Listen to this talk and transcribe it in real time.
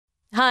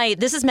Hi,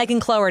 this is Megan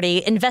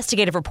Cloherty,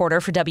 investigative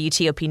reporter for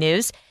WTOP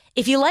News.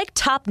 If you like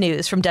top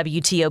news from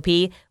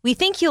WTOP, we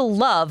think you'll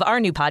love our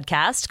new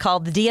podcast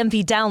called the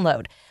DMV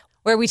Download,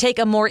 where we take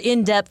a more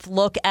in-depth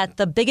look at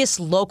the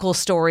biggest local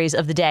stories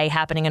of the day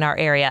happening in our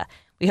area.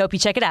 We hope you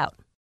check it out.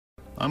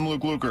 I'm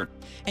Luke Lukert.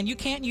 And you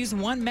can't use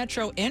one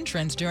metro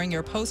entrance during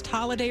your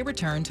post-holiday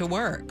return to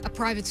work. A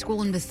private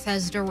school in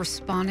Bethesda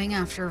responding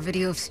after a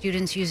video of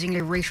students using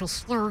a racial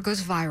slur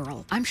goes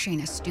viral. I'm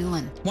Shayna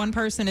Stulen. One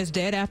person is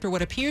dead after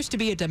what appears to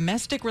be a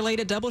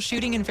domestic-related double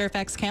shooting in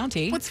Fairfax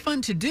County. What's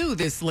fun to do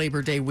this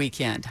Labor Day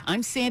weekend?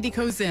 I'm Sandy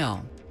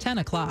Kozel. 10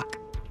 o'clock.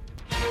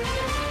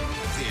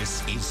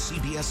 This is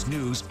CBS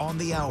News on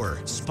the Hour,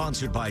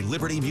 sponsored by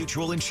Liberty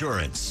Mutual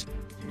Insurance.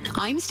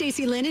 I'm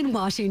Stacey Lynn in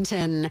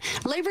Washington.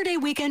 Labor Day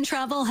weekend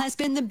travel has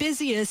been the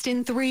busiest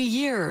in 3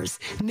 years.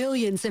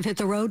 Millions have hit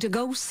the road to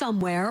go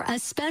somewhere,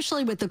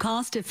 especially with the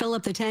cost to fill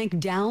up the tank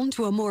down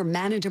to a more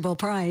manageable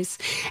price.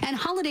 And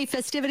holiday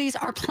festivities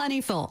are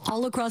plentiful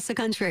all across the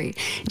country.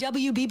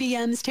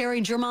 WBBM's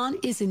Terry Germont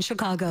is in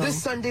Chicago.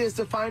 This Sunday is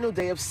the final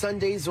day of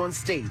Sundays on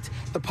State.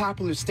 The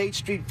popular State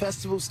Street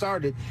Festival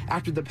started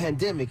after the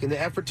pandemic in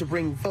the effort to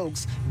bring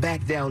folks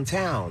back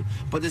downtown.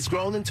 But it's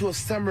grown into a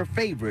summer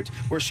favorite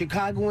where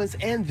Chicagoans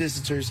and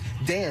visitors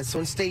dance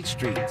on State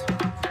Street.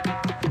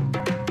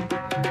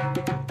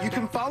 You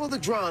can follow the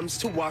drums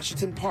to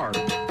Washington Park.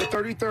 The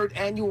 33rd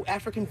Annual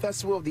African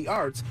Festival of the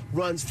Arts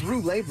runs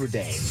through Labor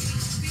Day.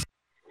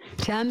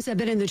 Temps have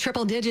been in the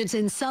triple digits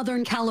in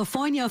Southern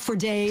California for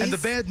days. And the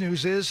bad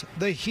news is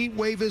the heat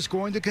wave is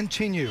going to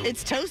continue.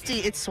 It's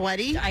toasty, it's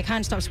sweaty. I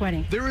can't stop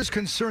sweating. There is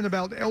concern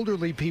about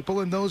elderly people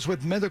and those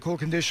with medical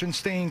conditions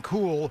staying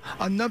cool.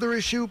 Another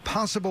issue,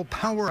 possible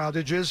power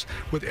outages.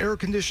 With air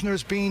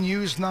conditioners being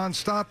used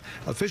nonstop,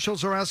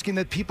 officials are asking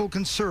that people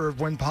conserve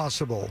when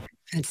possible.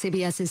 At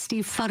CBS's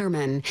Steve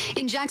Futterman.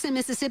 In Jackson,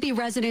 Mississippi,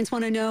 residents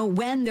want to know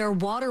when their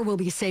water will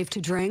be safe to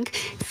drink.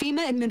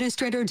 FEMA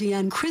Administrator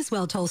Deanne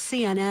Criswell told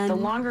CNN. The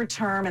longer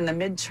term and the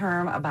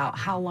midterm about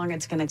how long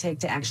it's going to take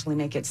to actually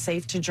make it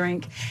safe to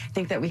drink. I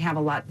think that we have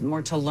a lot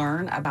more to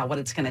learn about what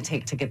it's going to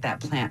take to get that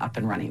plant up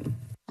and running.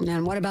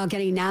 And what about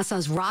getting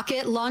NASA's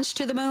rocket launched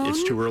to the moon?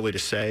 It's too early to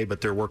say,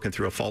 but they're working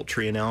through a fault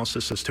tree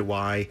analysis as to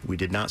why we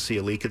did not see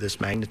a leak of this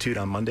magnitude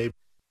on Monday.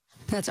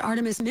 That's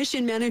Artemis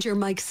mission manager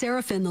Mike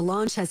Serafin. The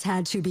launch has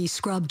had to be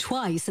scrubbed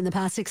twice in the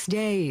past 6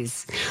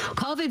 days.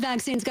 COVID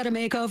vaccines got a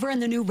makeover, and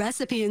the new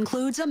recipe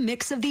includes a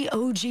mix of the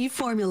OG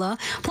formula,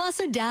 plus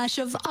a dash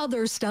of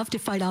other stuff to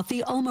fight off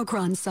the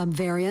Omicron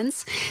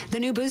subvariants. The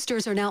new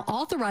boosters are now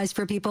authorized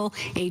for people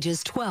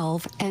ages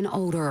 12 and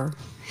older.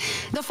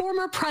 The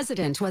former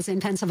president was in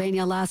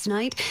Pennsylvania last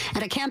night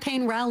at a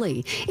campaign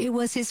rally. It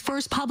was his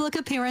first public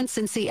appearance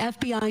since the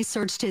FBI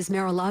searched his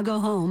Mar-a-Lago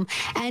home,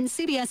 and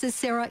CBS's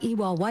Sarah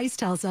Ewell-Weiss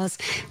tells us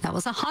that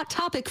was a hot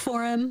topic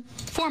for him.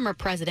 Former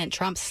President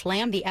Trump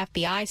slammed the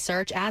FBI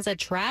search as a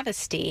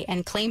travesty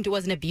and claimed it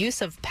was an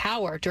abuse of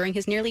power during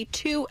his nearly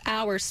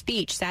 2-hour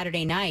speech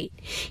Saturday night.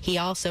 He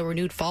also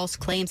renewed false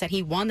claims that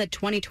he won the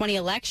 2020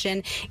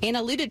 election and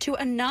alluded to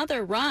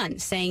another run,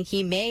 saying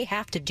he may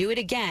have to do it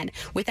again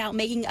without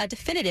making a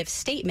definitive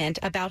statement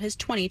about his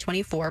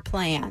 2024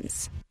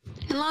 plans.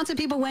 And lots of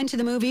people went to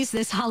the movies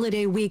this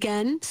holiday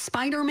weekend.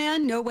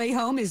 Spider-Man: No Way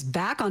Home is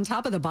back on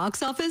top of the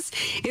box office.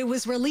 It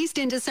was released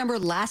in December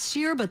last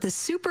year, but the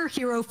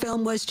superhero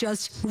film was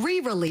just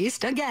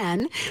re-released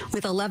again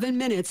with 11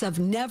 minutes of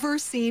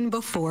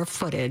never-seen-before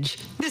footage.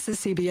 This is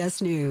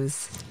CBS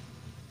News.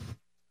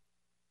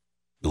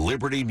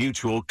 Liberty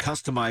Mutual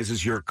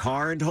customizes your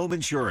car and home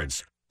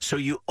insurance, so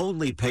you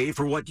only pay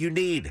for what you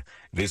need.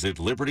 Visit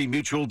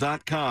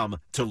libertymutual.com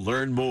to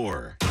learn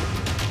more.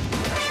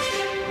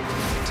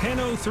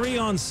 10:03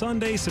 on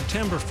Sunday,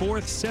 September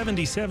 4th,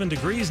 77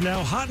 degrees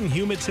now, hot and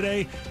humid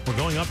today. We're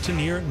going up to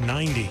near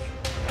 90.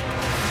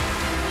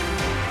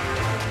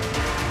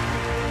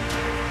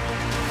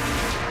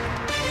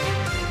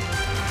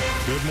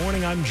 Good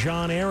morning, I'm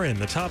John Aaron.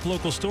 The top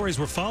local stories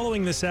we're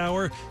following this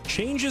hour.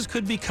 Changes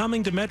could be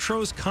coming to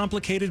Metro's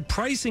complicated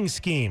pricing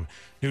scheme.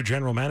 New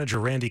General Manager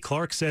Randy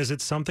Clark says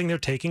it's something they're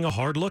taking a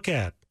hard look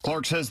at.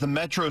 Clark says the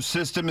Metro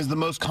system is the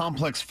most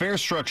complex fare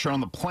structure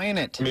on the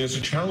planet. I mean, it's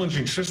a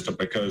challenging system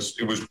because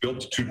it was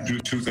built to do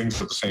two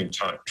things at the same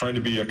time. Trying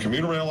to be a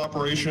commuter rail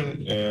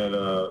operation and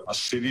a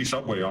city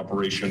subway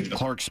operation.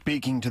 Clark,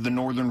 speaking to the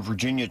Northern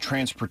Virginia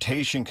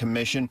Transportation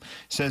Commission,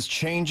 says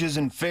changes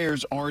in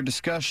fares are a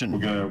discussion.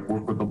 We're going to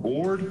work with the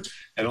board,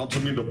 and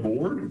ultimately the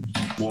board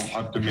will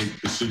have to make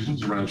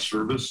decisions around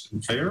service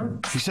and fare.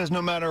 He says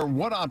no matter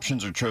what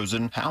options are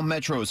chosen, how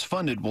Metro is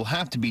funded will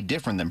have to be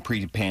different than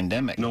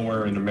pre-pandemic.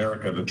 Nowhere in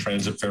America the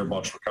transit fare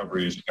box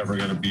recovery is ever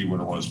going to be what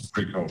it was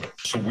pre-COVID.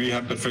 So we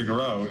have to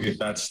figure out, if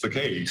that's the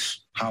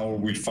case, how are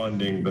we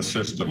funding the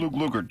system? Luke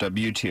Lukert,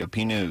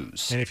 WTOP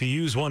News. And if you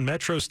use one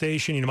Metro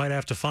station, you might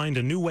have to find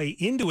a new way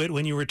into it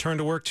when you return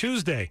to work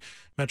Tuesday.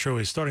 Metro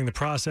is starting the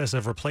process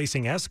of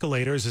replacing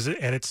escalators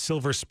at its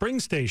Silver Spring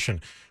station.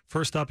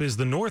 First up is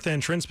the north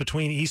entrance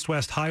between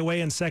East-West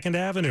Highway and 2nd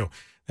Avenue.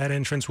 That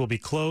entrance will be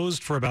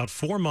closed for about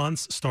 4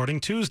 months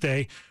starting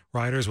Tuesday.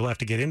 Riders will have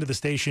to get into the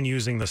station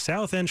using the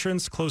south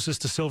entrance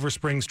closest to Silver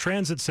Springs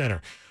Transit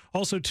Center.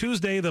 Also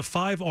Tuesday, the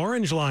 5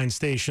 Orange Line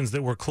stations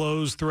that were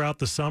closed throughout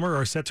the summer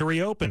are set to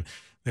reopen.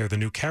 They're the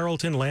new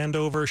Carrollton,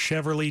 Landover,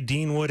 Cheverly,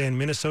 Deanwood, and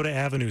Minnesota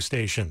Avenue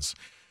stations.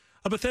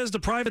 A Bethesda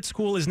private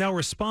school is now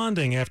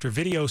responding after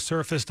video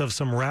surfaced of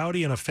some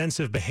rowdy and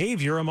offensive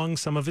behavior among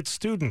some of its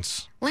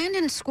students.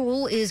 Landon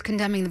School is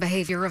condemning the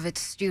behavior of its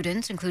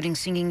students, including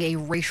singing a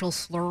racial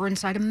slur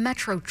inside a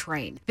metro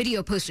train.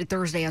 Video posted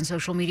Thursday on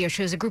social media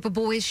shows a group of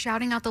boys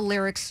shouting out the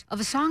lyrics of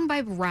a song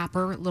by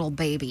rapper Lil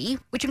Baby,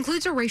 which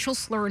includes a racial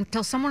slur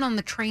until someone on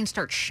the train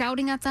starts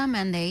shouting at them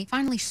and they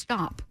finally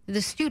stop.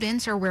 The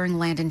students are wearing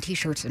Landon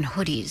t-shirts and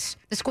hoodies.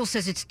 The school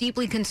says it's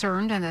deeply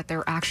concerned and that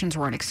their actions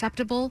were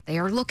unacceptable. They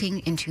are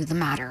looking into the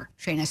matter.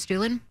 Shayna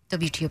Stulin,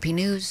 WTOP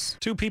News.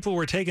 2 people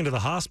were taken to the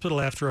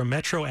hospital after a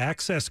Metro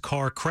Access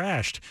car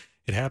crashed.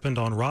 It happened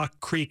on Rock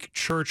Creek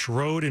Church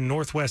Road in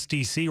Northwest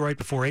D.C. right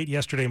before 8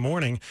 yesterday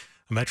morning.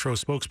 A Metro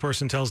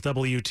spokesperson tells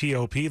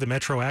WTOP the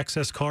Metro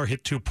Access car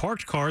hit 2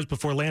 parked cars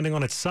before landing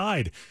on its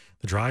side.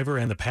 The driver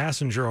and the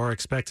passenger are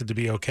expected to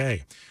be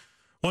okay.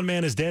 1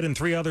 man is dead and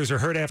 3 others are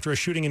hurt after a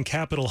shooting in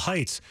Capitol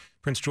Heights.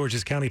 Prince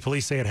George's County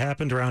Police say it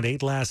happened around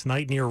 8 last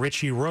night near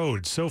Ritchie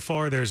Road. So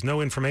far, there's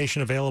no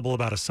information available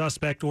about a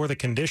suspect or the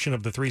condition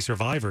of the 3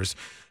 survivors.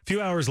 A few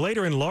hours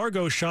later in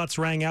Largo, shots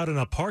rang out in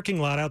a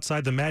parking lot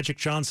outside the Magic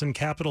Johnson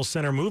Capitol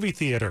Center movie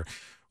theater.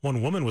 1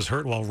 woman was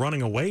hurt while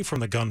running away from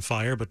the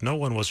gunfire, but no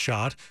one was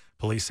shot.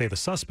 Police say the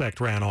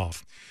suspect ran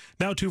off.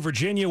 Now to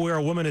Virginia, where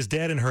a woman is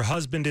dead and her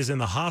husband is in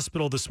the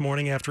hospital this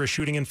morning after a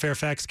shooting in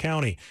Fairfax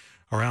County.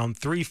 Around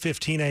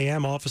 3:15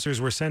 a.m.,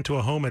 officers were sent to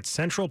a home at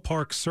Central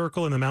Park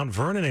Circle in the Mount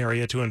Vernon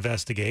area to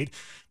investigate.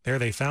 There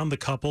they found the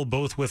couple,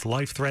 both with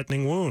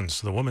life-threatening wounds.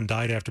 The woman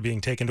died after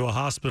being taken to a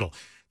hospital.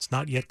 It's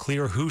not yet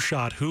clear who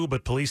shot who,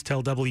 but police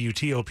tell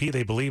WTOP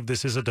they believe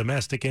this is a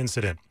domestic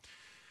incident.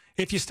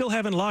 If you still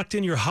haven't locked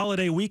in your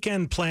holiday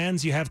weekend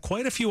plans, you have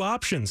quite a few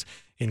options,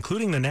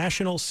 including the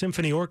National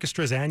Symphony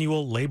Orchestra's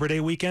annual Labor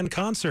Day weekend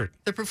concert.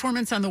 The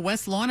performance on the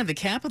West Lawn of the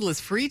Capitol is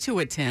free to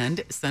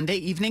attend Sunday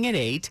evening at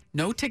 8.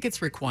 No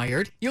tickets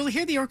required. You'll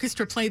hear the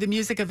orchestra play the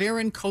music of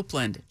Aaron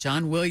Copland,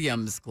 John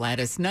Williams,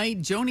 Gladys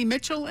Knight, Joni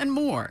Mitchell, and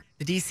more.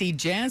 The DC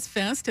Jazz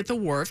Fest at the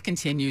Wharf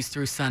continues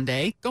through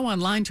Sunday. Go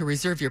online to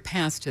reserve your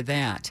pass to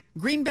that.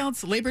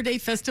 Greenbelt's Labor Day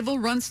Festival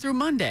runs through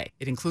Monday.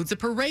 It includes a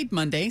parade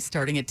Monday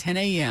starting at 10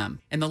 a.m.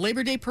 And the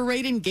Labor Day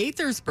Parade in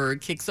Gaithersburg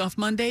kicks off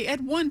Monday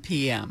at 1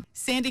 p.m.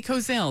 Sandy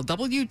Kozel,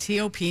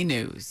 WTOP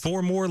News.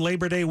 For more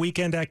Labor Day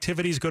weekend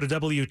activities, go to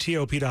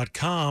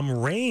WTOP.com.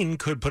 Rain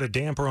could put a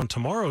damper on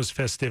tomorrow's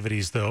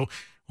festivities, though.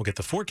 We'll get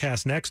the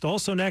forecast next.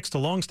 Also next, a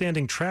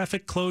long-standing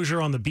traffic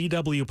closure on the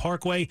BW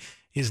Parkway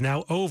is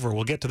now over.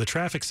 We'll get to the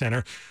traffic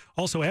center.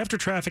 Also, after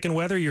traffic and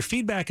weather, your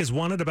feedback is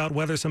wanted about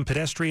whether some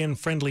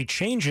pedestrian-friendly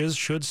changes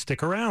should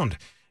stick around.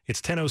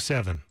 It's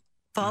 10:07.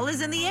 Fall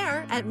is in the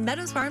air at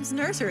Meadows Farms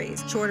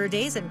Nurseries. Shorter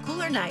days and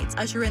cooler nights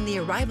usher in the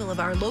arrival of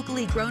our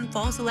locally grown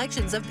fall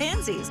selections of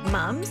pansies,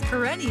 mums,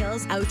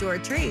 perennials, outdoor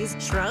trees,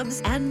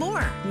 shrubs, and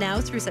more. Now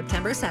through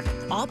September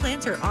 7th. All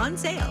plants are on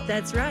sale.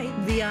 That's right.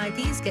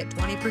 VIPs get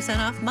 20%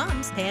 off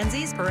mums,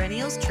 pansies,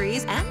 perennials,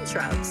 trees, and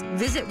shrubs.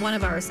 Visit one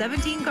of our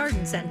 17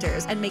 garden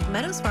centers and make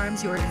Meadows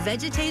Farms your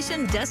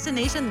vegetation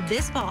destination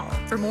this fall.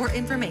 For more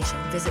information,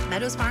 visit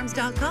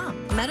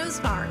meadowsfarms.com. Meadows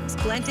Farms,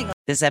 planting.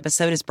 This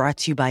episode is brought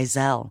to you by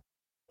Zelle.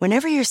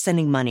 Whenever you're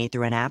sending money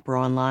through an app or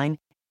online,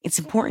 it's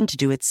important to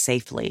do it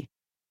safely.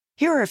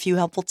 Here are a few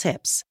helpful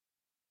tips.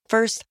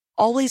 First,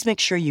 always make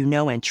sure you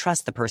know and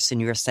trust the person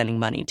you are sending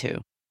money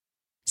to.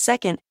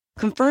 Second,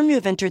 confirm you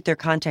have entered their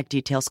contact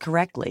details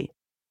correctly.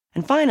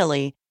 And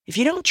finally, if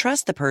you don't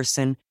trust the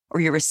person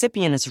or your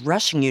recipient is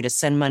rushing you to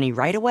send money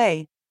right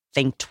away,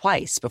 think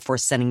twice before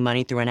sending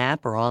money through an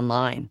app or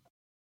online.